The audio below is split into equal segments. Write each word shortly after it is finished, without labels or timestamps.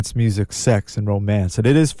music, sex, and romance. And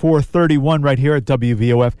it is 4:31 right here at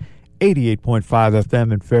WVOF 88.5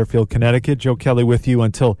 FM in Fairfield, Connecticut. Joe Kelly with you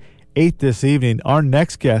until 8 this evening. Our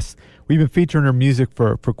next guest, we've been featuring her music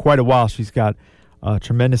for quite a while. She's got a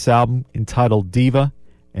tremendous album entitled Diva,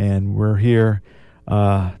 and we're here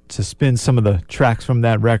to spin some of the tracks from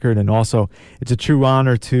that record. And also, it's a true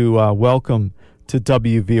honor to welcome to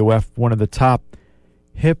WVOF one of the top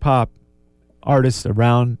hip-hop artist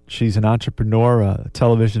around. She's an entrepreneur, a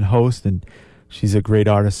television host, and she's a great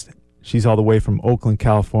artist. She's all the way from Oakland,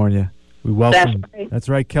 California. We welcome. That's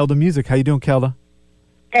right, Keldamuzik. How you doing, Kelda?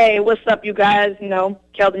 Hey, what's up, you guys? You know,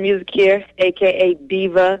 Keldamuzik here, a.k.a.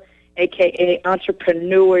 Diva, a.k.a.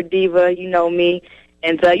 Entrepreneur Diva. You know me.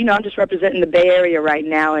 And, you know, I'm just representing the Bay Area right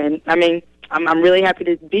now. And, I mean, I'm really happy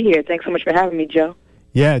to be here. Thanks so much for having me, Joe.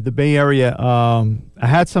 Yeah, the Bay Area. I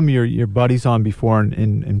had some of your buddies on before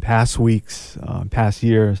in past weeks, past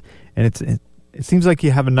years, and it seems like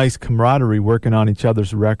you have a nice camaraderie working on each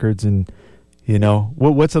other's records. And you know,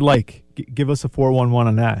 what's it like? Give us a 411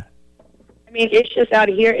 on that. I mean, it's just out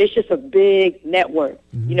here. It's just a big network.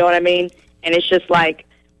 Mm-hmm. You know what I mean? And it's just like,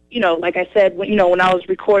 you know, like I said, when I was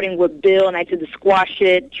recording with Bill and I did the Squash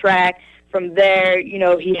It track. From there, you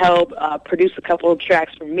know, he helped produce a couple of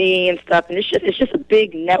tracks for me and stuff. And it's just a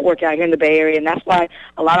big network out here in the Bay Area. And that's why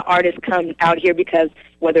a lot of artists come out here, because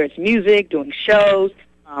whether it's music, doing shows,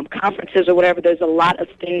 conferences or whatever, there's a lot of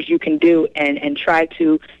things you can do and try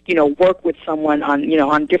to, you know, work with someone on, you know,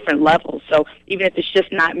 on different levels. So even if it's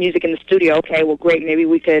just not music in the studio, okay, well, great, maybe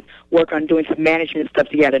we could work on doing some management stuff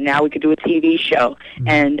together. Now we could do a TV show. Mm-hmm.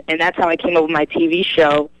 And that's how I came up with my TV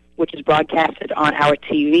show, which is broadcasted on our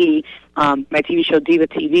TV. My TV show, Diva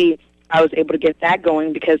TV, I was able to get that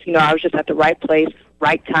going because, you know, I was just at the right place,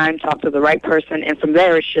 right time, talk to the right person, and from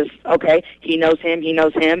there it's just, okay, he knows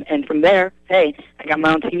him, and from there, hey, I got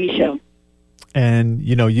my own TV show. And,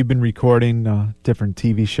 you know, you've been recording different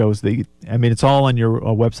TV shows. I mean, it's all on your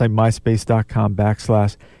website,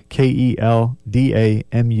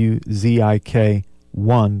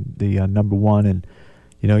 myspace.com/KELDAMUZIK1, the number one, and,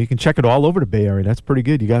 you know, you can check it all over the Bay Area. That's pretty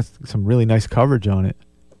good. You got some really nice coverage on it.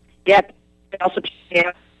 Yep. Also,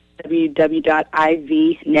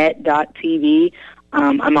 www.ivnet.tv.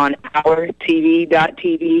 I'm on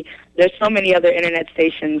OurTV.tv. There's so many other internet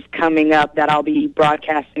stations coming up that I'll be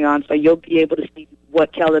broadcasting on, so you'll be able to see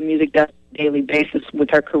what Keldamuzik does on a daily basis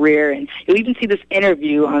with her career, and you'll even see this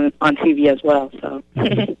interview on TV as well. So.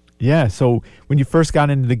 Yeah, so when you first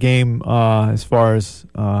got into the game, as far as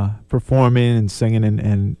performing and singing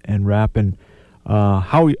and rapping,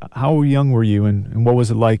 how young were you, and what was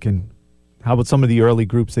it like, and how about some of the early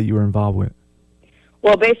groups that you were involved with?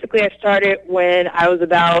 Well, basically, I started when I was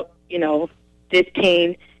about,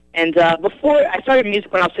 15, and before I started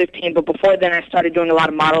music when I was 15, but before then I started doing a lot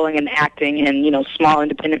of modeling and acting and, small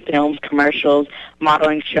independent films, commercials,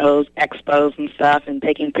 modeling shows, expos and stuff, and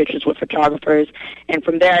taking pictures with photographers. And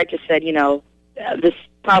from there I just said, this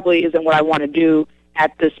probably isn't what I want to do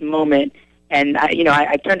at this moment. And,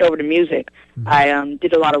 I turned over to music. Mm-hmm. I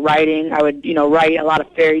did a lot of writing. I would, write a lot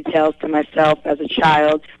of fairy tales to myself as a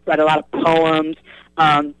child, write a lot of poems.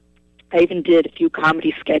 I even did a few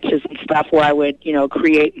comedy sketches and stuff where I would,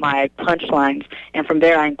 create my punchlines. And from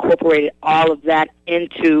there I incorporated all of that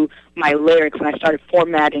into my lyrics, and I started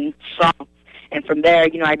formatting songs. And from there,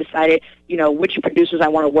 I decided, which producers I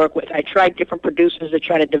want to work with. I tried different producers to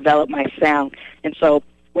try to develop my sound. And so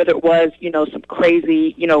whether it was, some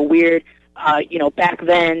crazy, weird, back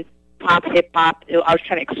then, pop, hip-hop, I was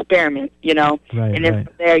trying to experiment, Right, and then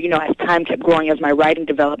from there, as time kept growing, as my writing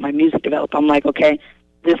developed, my music developed, I'm like, okay,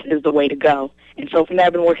 this is the way to go. And so from there,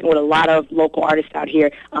 I've been working with a lot of local artists out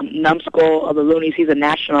here. Numbskull of the Loonies, he's a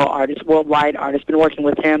national artist, worldwide artist. Been working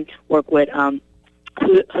with him, work with Hood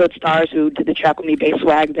Stars, who did the track with me, Bass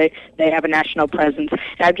Swag. They have a national presence. And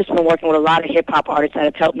I've just been working with a lot of hip-hop artists that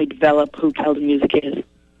have helped me develop who Keldamuzik is.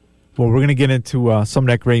 Well, we're going to get into some of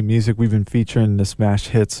that great music. We've been featuring the smash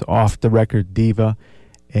hits off the record Diva,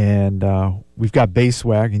 and we've got Bass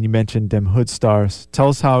Swag, and you mentioned them Hood Stars. Tell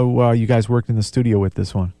us how you guys worked in the studio with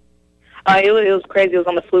this one. It was crazy. It was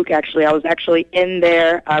on the fluke, actually. I was actually in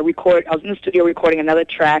there I was in the studio recording another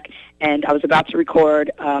track, and I was about to record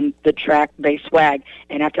the track Bass Swag.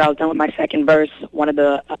 And after I was done with my second verse, one of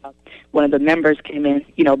the members came in,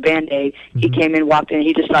 Band-Aid. Mm-hmm. He came in, walked in,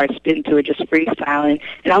 he just started spitting to it, just freestyling.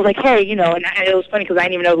 And I was like, hey, and it was funny because I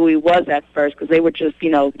didn't even know who he was at first, because they were just,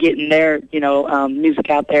 getting their, music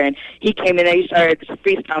out there. And he came in and he started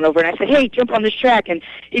freestyling over it. And I said, hey, jump on this track. And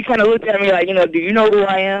he kind of looked at me like, do you know who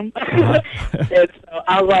I am? And so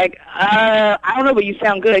I was like, I don't know, but you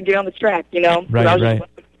sound good. Get on the track, Right, right.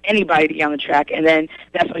 anybody to get on the track. And then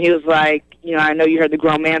that's when he was like, I know you heard the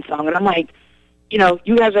Grown Man song. And I'm like,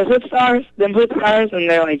 you guys are hood stars, them hood stars? And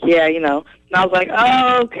they're like, yeah, And I was like,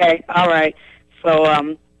 oh, okay, all right.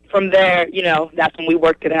 So from there, that's when we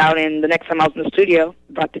worked it out. And the next time I was in the studio,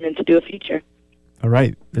 brought them in to do a feature. All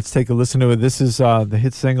right, let's take a listen to it. This is the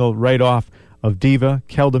hit single right off of Diva.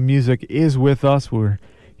 Keldamuzik is with us. We're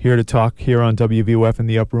here to talk here on WVOF in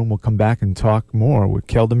the Up Room. We'll come back and talk more with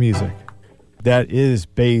Keldamuzik. That is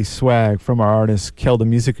bass swag from our artist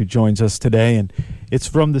Keldamuzik, who joins us today, and it's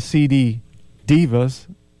from the CD Diva,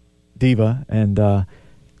 and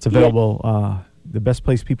it's available. The best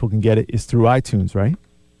place people can get it is through iTunes, right?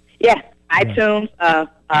 Yeah, iTunes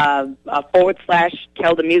 /Keldamuzik,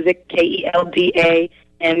 KELDAMUZIK,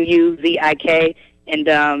 and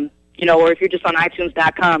or if you're just on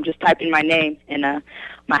iTunes.com, just type in my name, and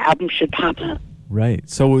my album should pop up. Right.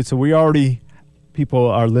 So we already, people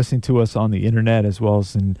are listening to us on the internet as well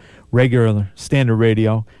as in regular standard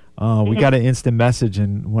radio. We got an instant message,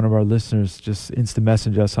 and one of our listeners just instant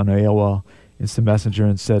messaged us on AOL Instant Messenger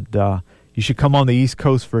and said, you should come on the East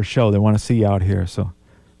Coast for a show. They want to see you out here. So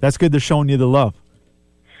that's good. They're showing you the love.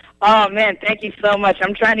 Oh, man, thank you so much.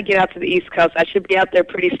 I'm trying to get out to the East Coast. I should be out there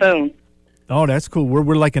pretty soon. Oh, that's cool.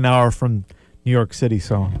 We're like an hour from New York City,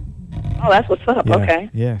 so. Oh, that's what's up. Yeah, okay.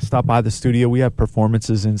 Yeah, stop by the studio. We have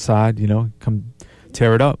performances inside, come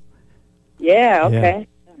tear it up. Yeah, okay.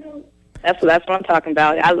 Yeah. That's what I'm talking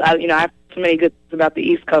about. I have so many good things about the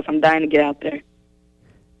East Coast. I'm dying to get out there.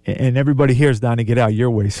 And everybody here is dying to get out your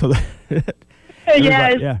way. So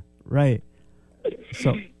yeah, right.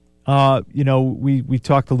 So, we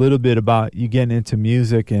talked a little bit about you getting into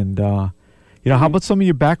music, and how about some of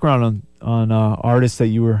your background on artists that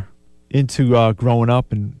you were into growing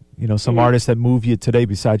up, and some artists that move you today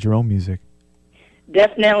besides your own music?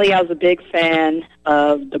 Definitely, I was a big fan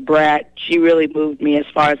of the Brat. She really moved me as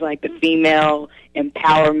far as like the female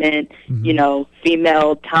empowerment,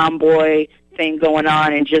 female tomboy thing going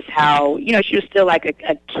on, and just how she was still like a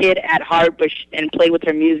kid at heart, and played with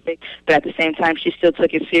her music, but at the same time she still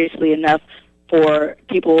took it seriously enough for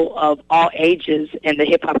people of all ages in the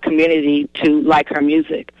hip hop community to like her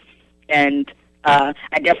music. And I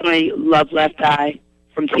definitely love Left Eye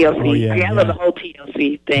from TLC. Oh, yeah, I love the whole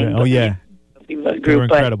TLC thing. Yeah. Oh yeah, they were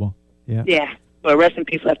incredible. Yeah. But rest in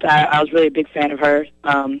peace, Left Eye. I was really a big fan of her.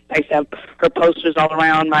 I used to have her posters all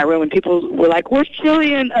around my room, and people were like, "Where's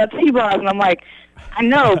Chili and T-Boz?" And I'm like, "I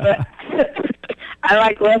know, but I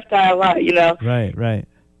like Left Eye a lot, Right.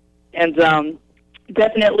 And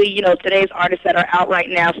definitely, today's artists that are out right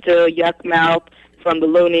now still, Yuck Mouth from the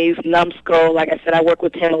Loonies, Numbskull. Like I said, I work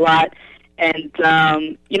with him a lot. And,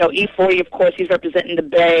 E40, of course, he's representing the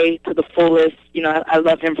Bay to the fullest. I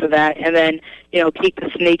love him for that. And then, Keek the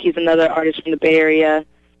Sneak, he's another artist from the Bay Area.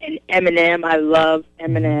 And Eminem, I love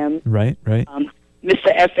Eminem. Right.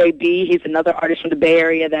 Mr. FAB, he's another artist from the Bay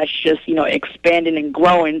Area that's just, expanding and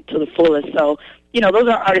growing to the fullest. So, those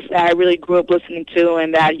are artists that I really grew up listening to,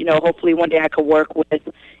 and that, hopefully one day I could work with.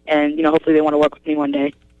 And, hopefully they want to work with me one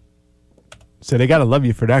day. So they got to love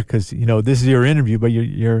you for that, because this is your interview, but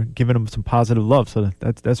you're giving them some positive love. So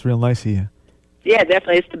that's real nice of you. Yeah,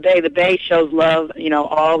 definitely. It's the Bay. The Bay shows love,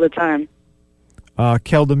 all the time.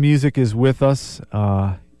 Keldamuzik is with us.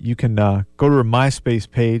 You can go to her MySpace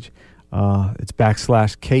page. It's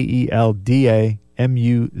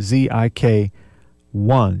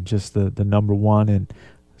 /KELDAMUZIK1, just the number 1, and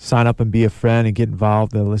sign up and be a friend and get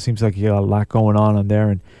involved. It seems like you got a lot going on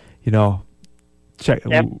there, and check.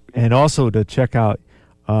 Yep. And also to check out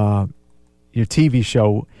your TV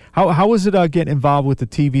show. How was it getting involved with the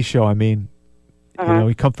TV show? I mean,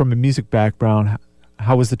 you come from a music background.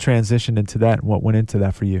 How was the transition into that, and what went into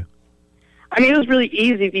that for you? I mean, it was really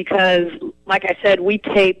easy because, like I said, we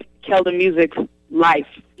tape Keldamuzik's life,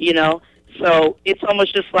 So it's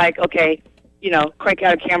almost just like, okay, crank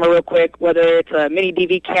out a camera real quick, whether it's a mini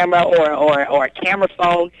DV camera or a camera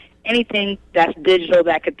phone. Anything that's digital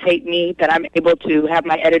that could tape me, that I'm able to have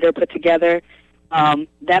my editor put together,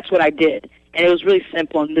 that's what I did. And it was really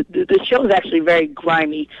simple. And the show is actually very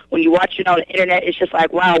grimy. When you watch it on the internet, it's just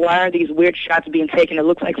like, wow, why are these weird shots being taken? It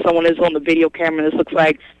looks like someone is on the video camera. This looks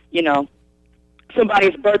like,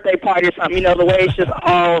 somebody's birthday party or something, the way it's just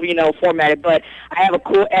all, formatted. But I have a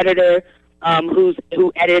cool editor who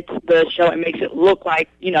edits the show and makes it look like,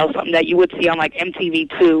 something that you would see on like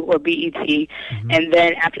MTV2 or BET. Mm-hmm. And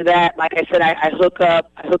then after that, like I said, I hooked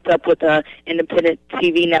up with an independent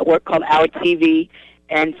TV network called Our TV,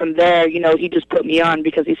 And from there, he just put me on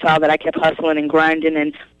because he saw that I kept hustling and grinding,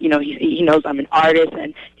 and, he knows I'm an artist,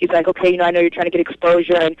 and he's like, okay, I know you're trying to get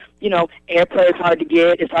exposure, and, airplay is hard to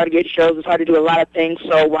get. It's hard to get shows. It's hard to do a lot of things,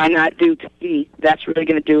 so why not do TV? That's really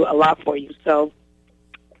going to do a lot for you. So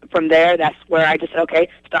from there, that's where I just said, okay,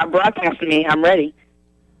 start broadcasting me. I'm ready.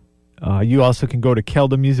 You also can go to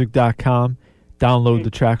Keldamuzik.com, download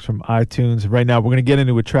the tracks from iTunes. Right now, we're going to get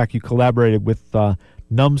into a track you collaborated with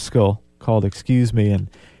Numbskull called "Excuse Me,"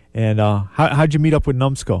 and how'd you meet up with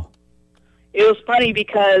Numbskull? It was funny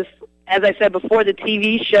because, as I said before, the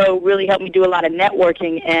TV show really helped me do a lot of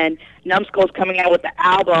networking, and Numbskull's coming out with the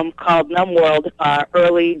album called Numworld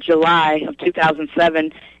early July of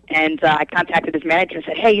 2007, and I contacted his manager and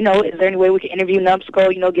said, hey, is there any way we can interview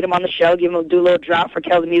Numbskull, get him on the show, do a little drop for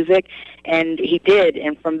Keldamuzik, and he did,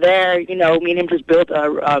 and from there, me and him just built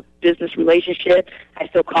a business relationship. I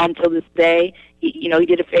still call him till this day. He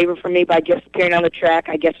did a favor for me by guest appearing on the track.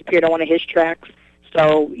 I guest appeared on one of his tracks.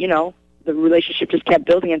 So, the relationship just kept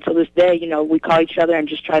building until this day. We call each other and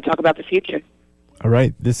just try to talk about the future. All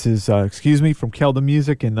right. This is Excuse Me from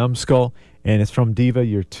Keldamuzik and Numbskull, and it's from Diva.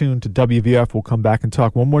 You're tuned to WVF. We'll come back and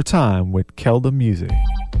talk one more time with Keldamuzik.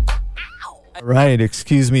 All right.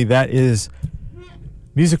 Excuse Me. That is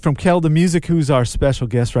music from Keldamuzik, who's our special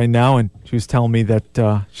guest right now, and she was telling me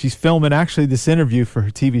that she's filming actually this interview for her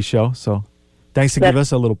TV show, so thanks to give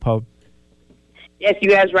us a little pub. Yes, you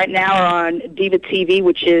guys right now are on Diva TV,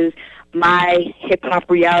 which is my hip-hop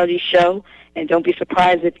reality show. And don't be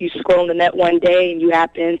surprised if you scroll on the net one day and you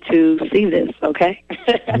happen to see this, okay?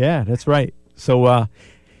 Yeah, that's right. So, I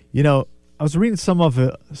was reading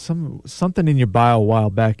something in your bio a while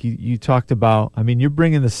back. You talked about, you're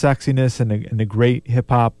bringing the sexiness and the great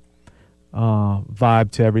hip-hop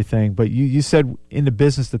vibe to everything. But you said in the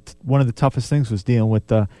business that one of the toughest things was dealing with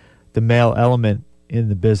the male element in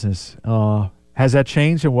the business. Has that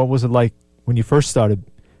changed, and what was it like when you first started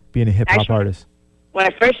being a hip-hop artist? When I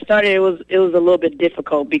first started, it was a little bit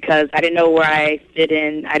difficult because I didn't know where I fit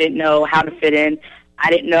in. I didn't know how to fit in. I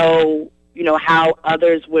didn't know, how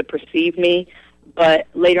others would perceive me. But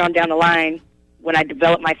later on down the line, when I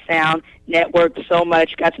developed my sound, networked so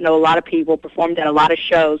much, got to know a lot of people, performed at a lot of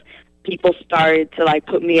shows, people started to,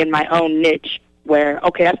 put me in my own niche where,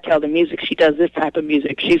 okay, that's Keldamuzik. She does this type of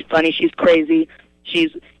music. She's funny. She's crazy.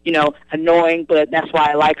 She's, annoying, but that's why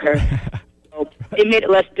I like her. So it made it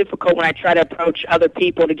less difficult when I try to approach other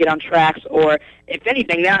people to get on tracks, or if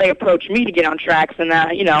anything, now they approach me to get on tracks, and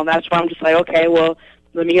that's why I'm just like, okay, well,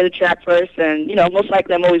 let me hear the track first, and most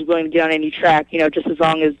likely I'm always willing to get on any track, just as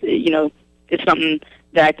long as it's something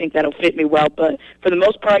that I think that'll fit me well. But for the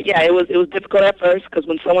most part, yeah, it was difficult at first because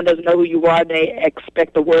when someone doesn't know who you are, they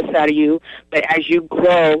expect the worst out of you. But as you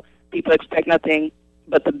grow, people expect nothing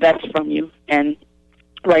but the best from you, and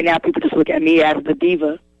right now people just look at me as the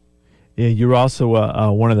diva. Yeah, you're also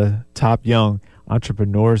one of the top young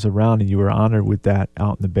entrepreneurs around, and you were honored with that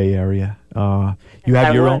out in the Bay Area. You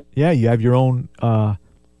have your own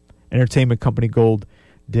entertainment company, Gold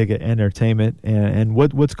Digger Entertainment, and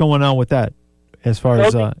what's going on with that as far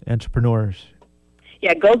as entrepreneurs?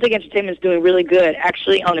 Yeah, Gold Digger Entertainment is doing really good.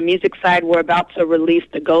 Actually, on the music side, we're about to release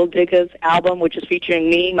the Gold Diggers album, which is featuring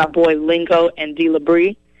me, my boy Lingo, and D.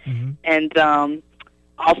 Labrie. Mm-hmm. And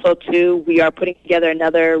also, too, we are putting together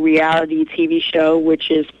another reality TV show,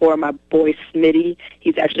 which is for my boy Smitty.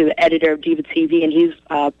 He's actually the editor of Diva TV, and he's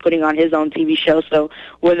putting on his own TV show. So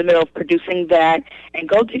we're in the middle of producing that. And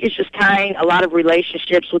Gold Digger is just tying a lot of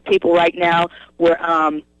relationships with people right now. We're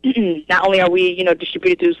not only are we,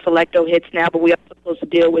 distributed through Selecto Hits now, but we also close a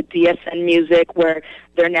deal with DSN Music, where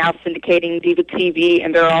they're now syndicating Diva TV,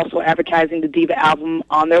 and they're also advertising the Diva album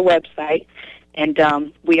on their website. And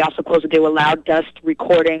we also closed a deal with Loud Dust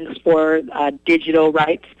Recordings for digital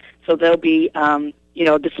rights. So they'll be,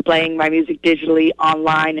 displaying my music digitally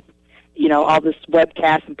online, all this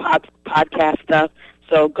webcast and podcast stuff.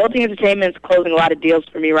 So Golding Entertainment is closing a lot of deals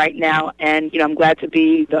for me right now. And, I'm glad to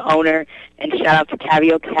be the owner. And shout out to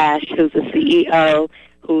Cavio Cash, who's the CEO,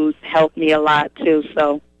 who's helped me a lot, too.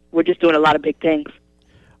 So we're just doing a lot of big things.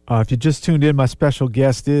 If you just tuned in, my special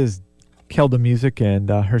guest is Keldamuzik, and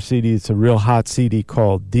her CD, it's a real hot CD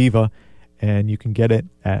called Diva, and you can get it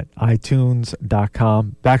at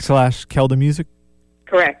itunes.com/Keldamuzik.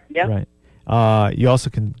 Correct, yeah. Right. You also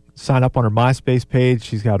can sign up on her MySpace page.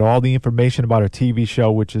 She's got all the information about her TV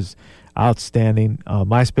show, which is outstanding.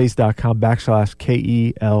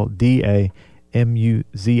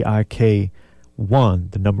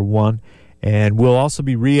 MySpace.com/KeldaMuzik1, the number 1. And we'll also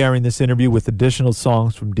be re-airing this interview with additional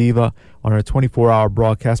songs from Diva on our 24-hour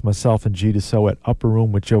broadcast, myself and G So at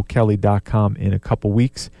upperroomwithjoekelly.com in a couple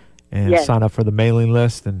weeks. And sign up for the mailing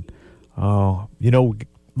list and Oh,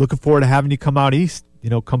 looking forward to having you come out east.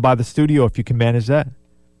 Come by the studio if you can manage that.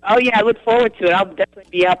 Oh, yeah, I look forward to it. I'll definitely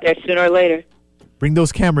be out there sooner or later. Bring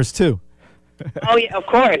those cameras, too. Oh, yeah, of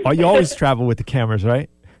course. Oh, you always travel with the cameras, right?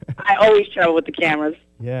 I always travel with the cameras.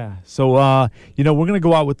 Yeah. So, we're going to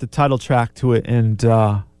go out with the title track to it and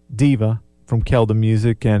Diva from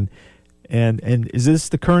Keldamuzik. And is this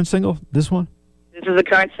the current single, this one? This is the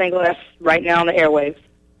current single that's right now on the airwaves.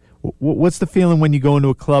 What's the feeling when you go into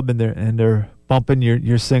a club and they're bumping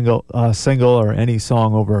your single or any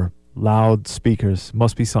song over loud speakers?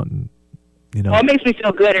 Must be something, Well, it makes me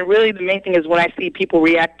feel good, and really the main thing is when I see people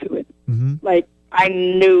react to it. Mm-hmm. Like, I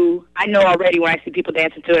know already when I see people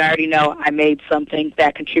dancing to it, I already know I made something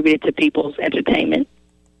that contributed to people's entertainment.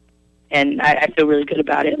 And I feel really good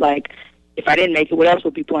about it. Like, if I didn't make it, what else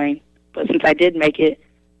would be playing? But since I did make it,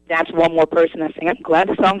 that's one more person I think, I'm glad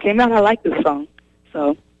the song came out. I like this song.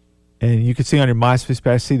 So. And you can see on your MySpace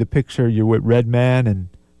page, I see the picture, you're with Redman and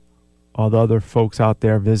all the other folks out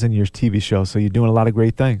there visiting your TV show. So you're doing a lot of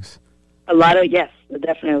great things. Yes,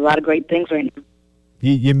 definitely a lot of great things right now.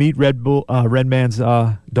 You meet Redman's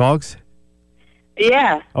dogs?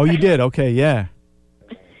 Yeah. Oh, you did? Okay, yeah.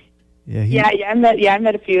 Yeah, I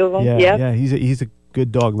met a few of them. Yeah, he's a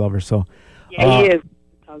good dog lover. So. Yeah, he is.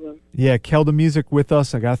 Yeah, Keldamuzik with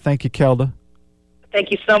us. I got to thank you, Kelda. Thank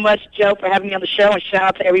you so much, Joe, for having me on the show, and shout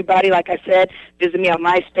out to everybody. Like I said, visit me on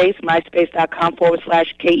MySpace,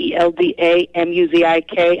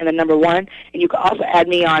 myspace.com/KELDAMUZIK and the number 1. And you can also add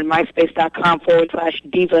me on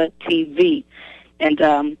myspace.com/Diva TV.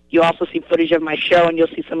 And you'll also see footage of my show, and you'll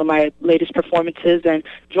see some of my latest performances. And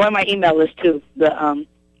join my email list, too. The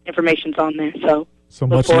information's on there. So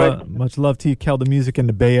much love to you, Keldamuzik in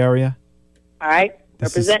the Bay Area. All right.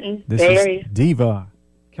 Representing Bay Area. Diva.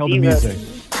 Keldamuzik.